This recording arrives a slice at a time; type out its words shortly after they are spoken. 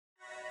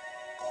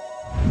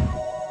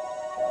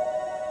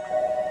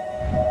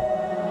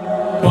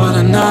What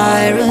an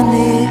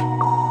irony.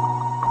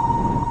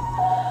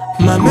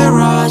 My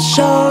mirror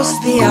shows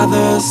the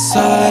other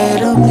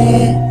side of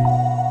me.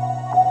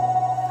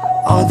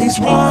 All these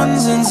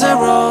ones and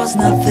zeros,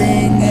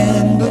 nothing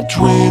in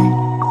between.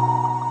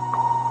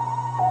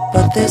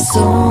 But there's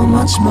so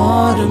much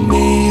more to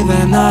me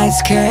than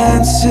eyes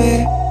can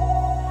see.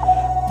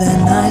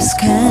 Than eyes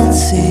can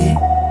see.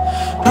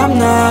 I'm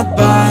not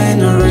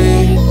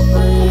binary.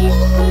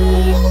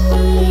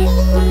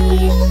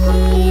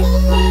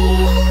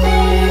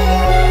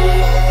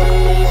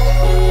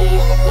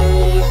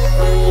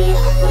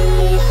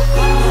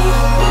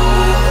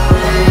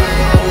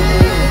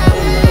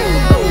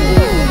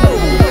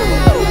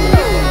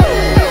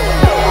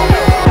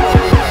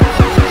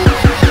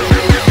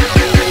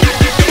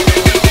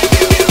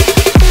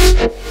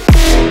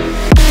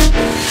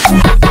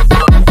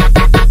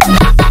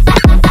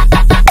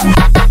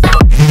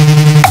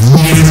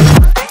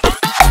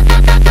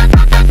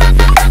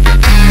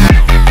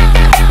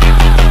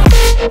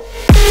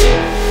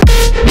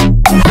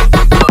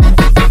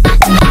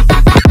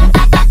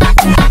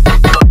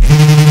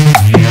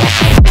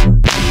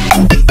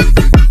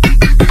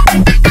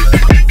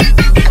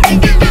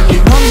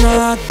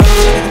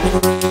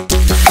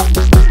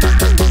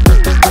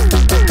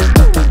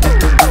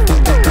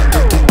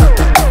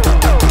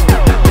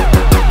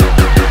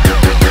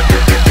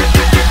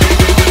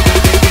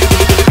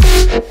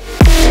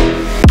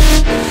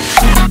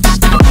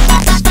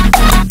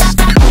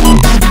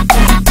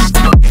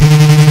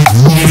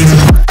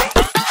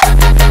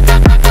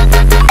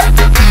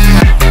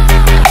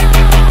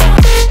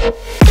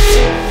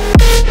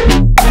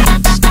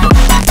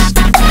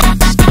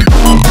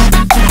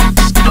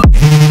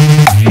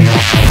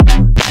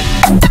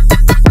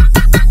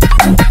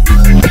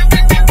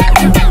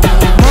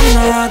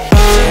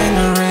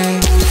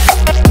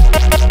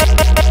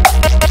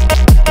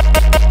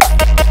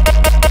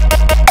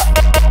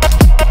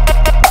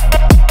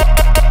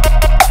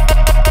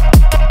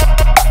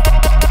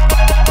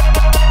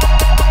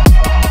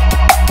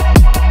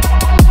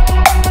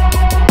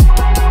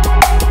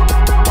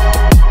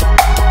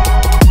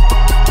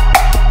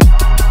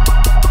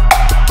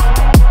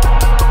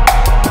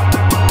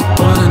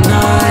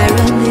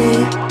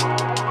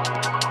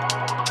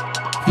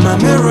 My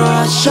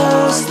mirror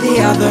shows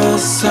the other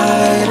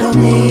side of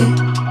me.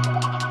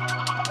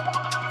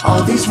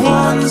 All these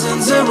ones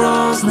and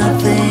zeros,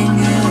 nothing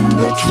in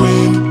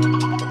between.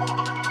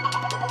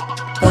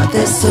 But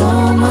there's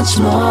so much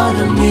more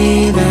to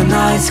me than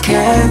eyes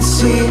can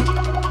see.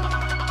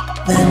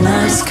 Than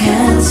eyes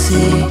can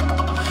see.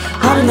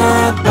 I'm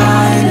not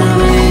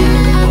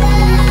binary.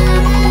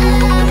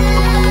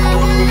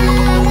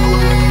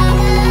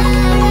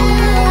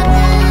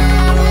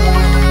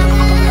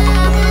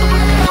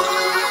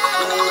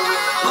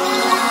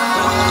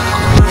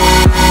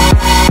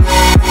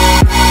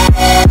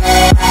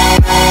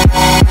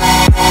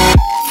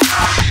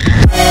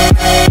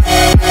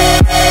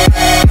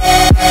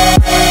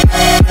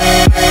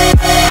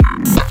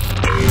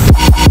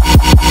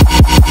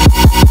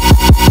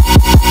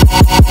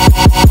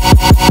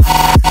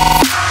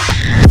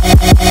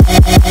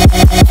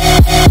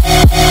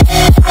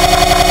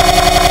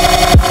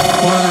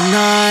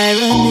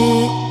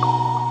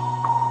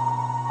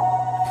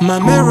 My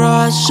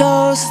mirror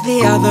shows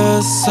the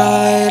other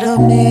side of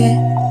me.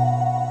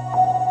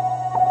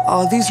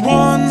 All these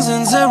ones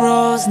and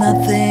zeros,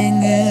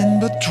 nothing in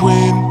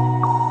between.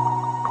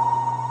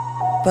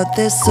 But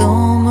there's so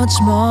much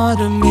more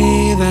to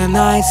me than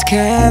eyes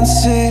can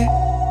see.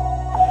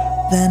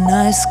 Than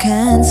eyes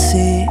can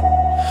see.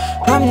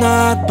 I'm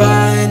not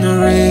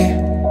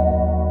binary.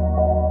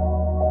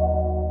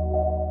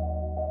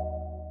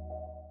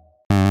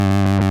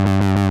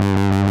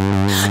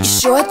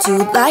 Sure do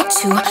like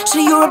to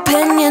share your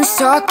opinions,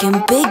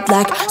 talking big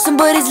like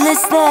somebody's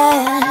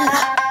listening.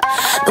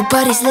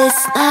 Nobody's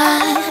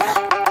listening.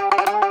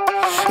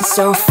 It's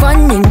so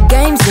fun and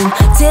games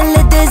until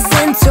it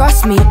doesn't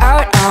toss me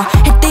out. I'll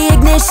hit the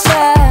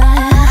ignition.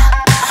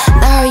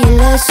 Now you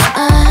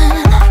listen.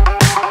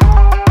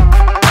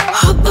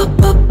 Hop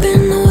up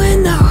in the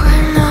window.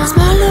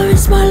 Smaller and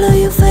smaller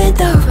you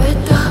fade out.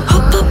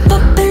 Hop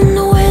up in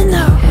the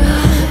window.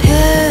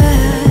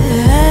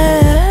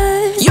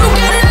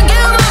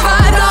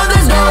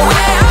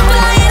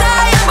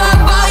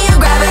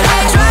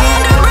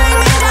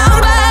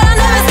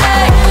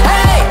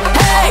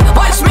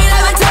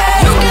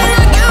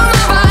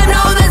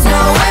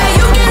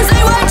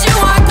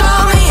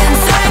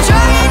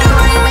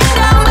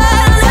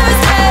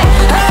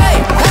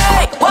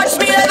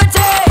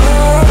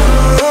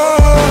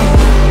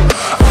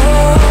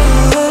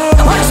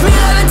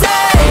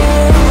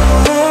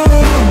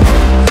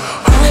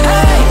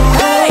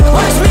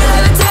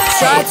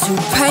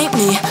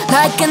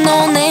 Like a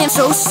no-name,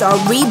 so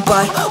sorry,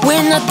 but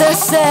we're not the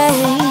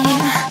same.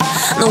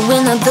 No,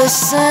 we're not the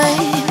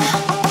same.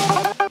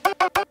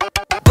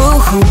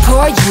 Boo-hoo,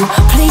 poor you,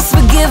 please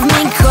forgive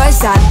me,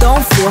 cause I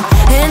don't feel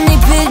any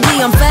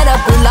pity. I'm fed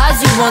up with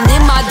lies, you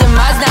wanted my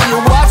demise. Now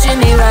you're watching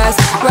me rise,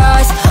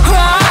 rise,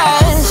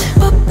 rise.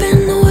 Up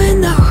in the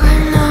window,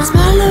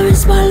 smile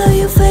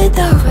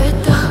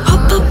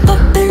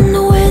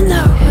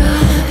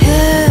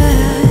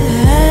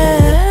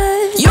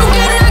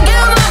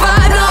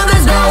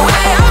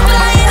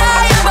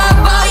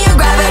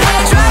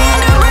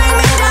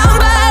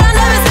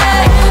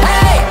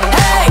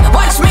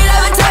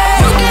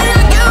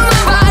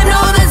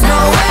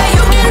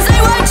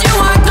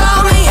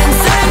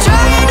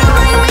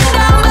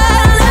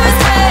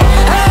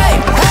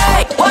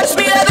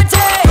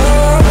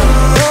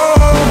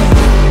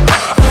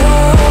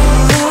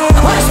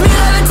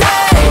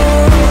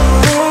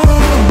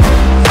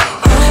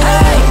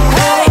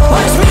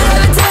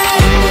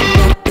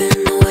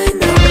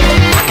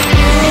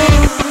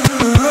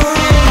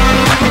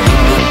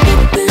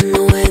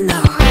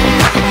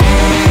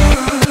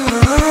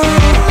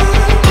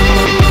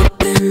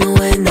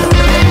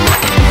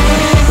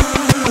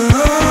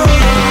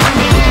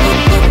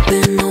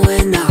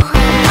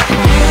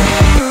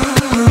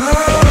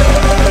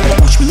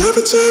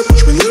levitate,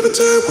 watch me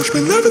levitate, watch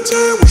me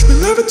levitate, watch me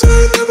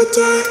levitate,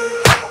 levitate.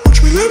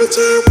 Watch me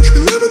levitate, watch me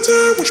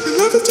levitate, watch me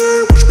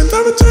levitate, watch me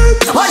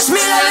levitate. Watch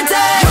me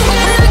levitate.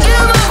 Gonna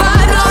kill my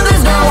vibe, no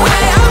there's no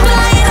way. I'm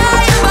flying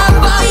high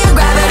above all your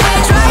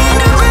gravity,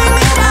 trying to bring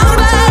me down,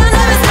 but I'll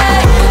never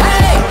stay.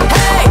 Hey,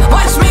 hey,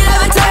 watch me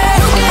levitate.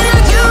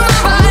 Gonna kill my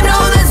vibe, no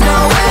there's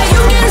no way.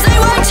 You can say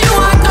what you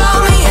want, call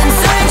me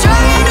insane,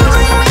 trying to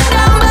bring me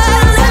down, but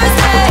I'll never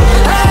stay.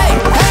 Hey,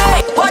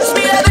 hey, watch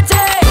me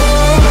levitate.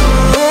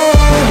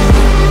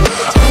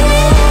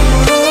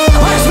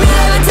 Watch me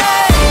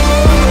levitate.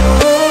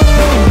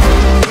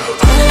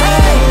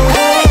 Hey,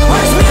 hey,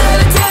 watch me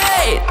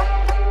levitate.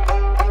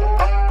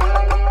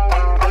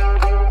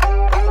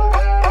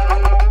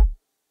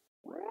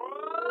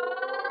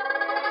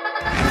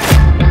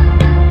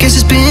 Guess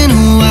it's been a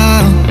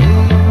while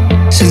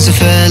since I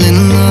fell in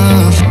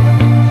love,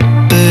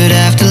 but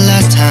after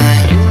last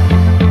time,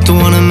 don't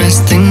wanna mess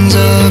things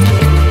up.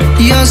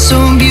 You're so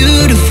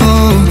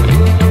beautiful,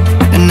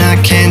 and I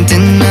can't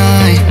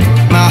deny.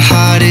 My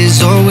heart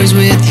is always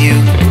with you,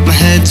 my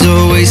head's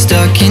always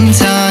stuck in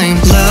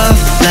time. Love,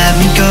 let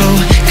me go,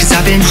 cause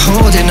I've been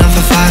holding on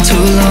for far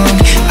too long.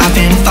 I've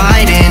been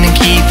fighting and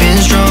keeping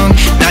strong,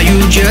 now you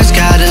just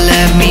gotta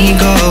let me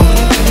go.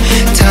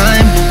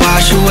 Time,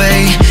 wash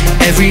away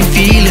every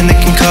feeling that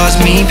can cause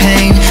me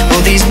pain.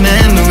 All these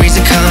memories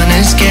I can't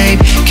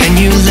escape, can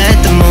you let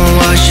them all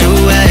wash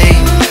away?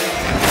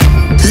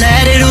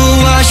 Let it all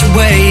wash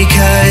away,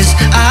 cause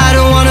I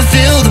don't wanna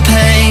feel the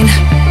pain.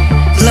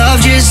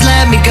 Love, just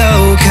let me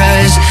go,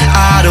 cause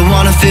I don't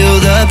wanna feel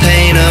the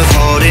pain of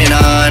holding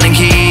on and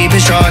keeping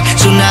strong.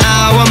 So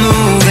now I'm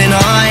moving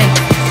on,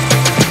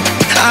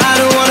 I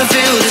don't wanna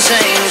feel the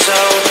same. So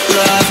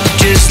love,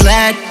 just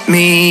let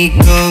me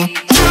go.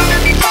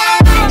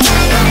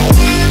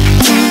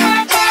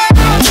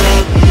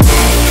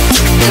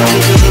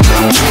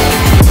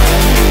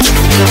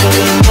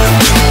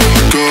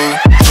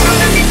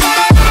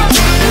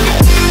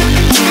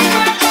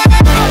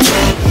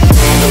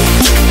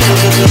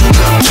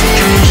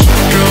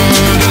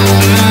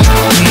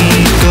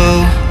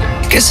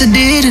 Guess I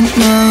didn't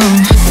know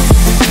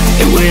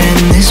it would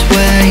end this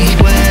way.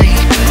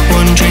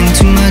 One drink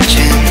too much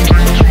and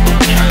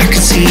I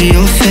could see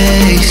your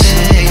face.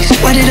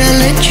 Why did I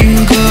let you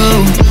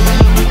go?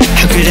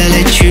 How could I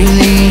let you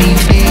leave?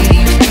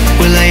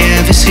 Will I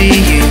ever see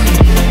you?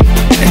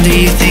 And do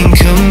you think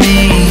of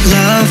me?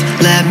 Love,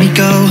 let me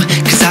go,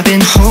 cause I've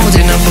been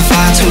holding up for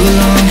far too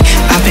long.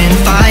 I've been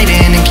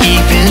fighting and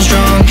keeping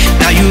strong,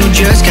 now you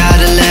just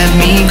gotta let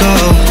me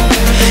go.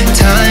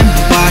 Time,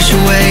 wash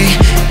away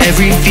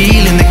every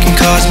feeling that can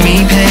cause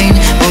me pain.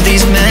 All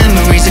these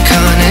memories I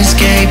can't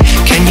escape,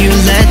 can you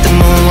let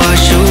them all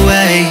wash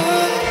away?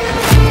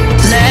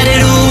 Let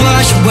it all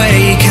wash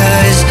away,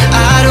 cause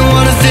I don't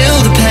wanna feel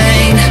the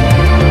pain.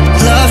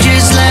 Love,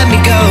 just let me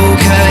go,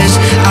 cause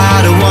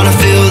I don't wanna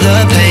feel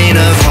the pain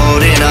of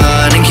holding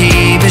on and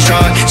keeping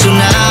strong. So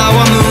now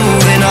I'm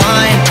moving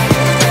on,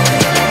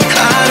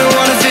 I don't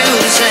wanna feel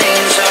the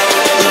same. So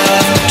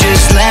love,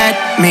 just let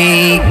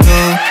me go.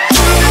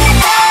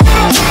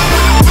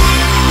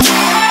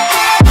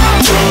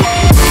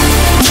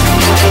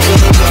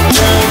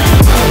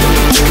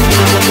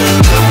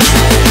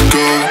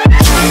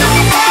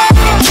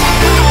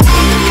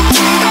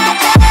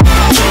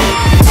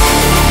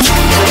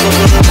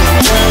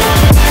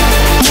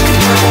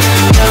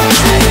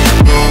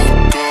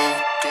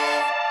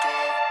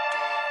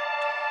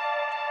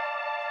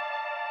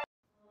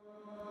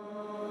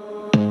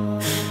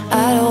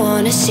 I don't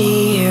wanna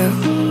see you,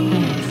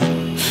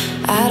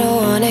 I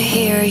don't wanna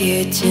hear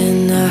you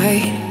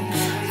tonight.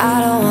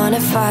 I don't wanna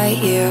fight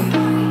you,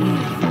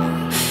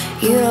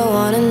 you don't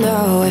wanna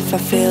know if I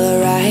feel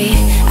alright.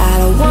 I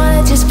don't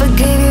wanna just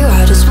forgive you,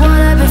 I just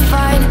wanna be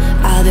fine.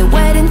 I'll be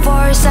waiting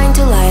for a sign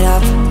to light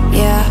up,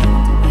 yeah.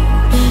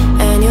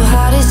 And your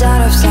heart is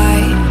out of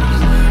sight,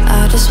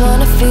 I just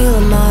wanna feel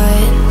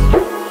mine.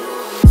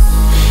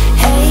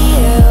 Hey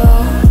you,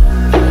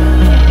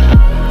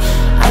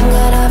 I'm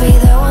gonna be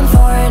the one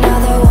for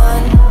another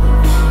one.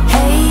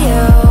 Hey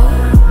you,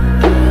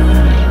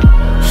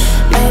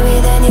 maybe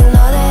then you'll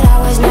know that I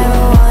was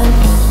never one.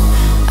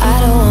 I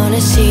don't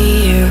wanna see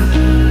you,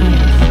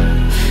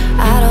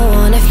 I don't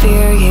wanna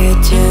fear you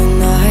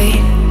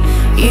tonight.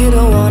 You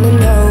don't wanna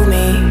know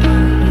me,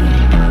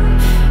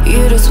 you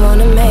just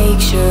wanna make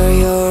sure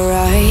you're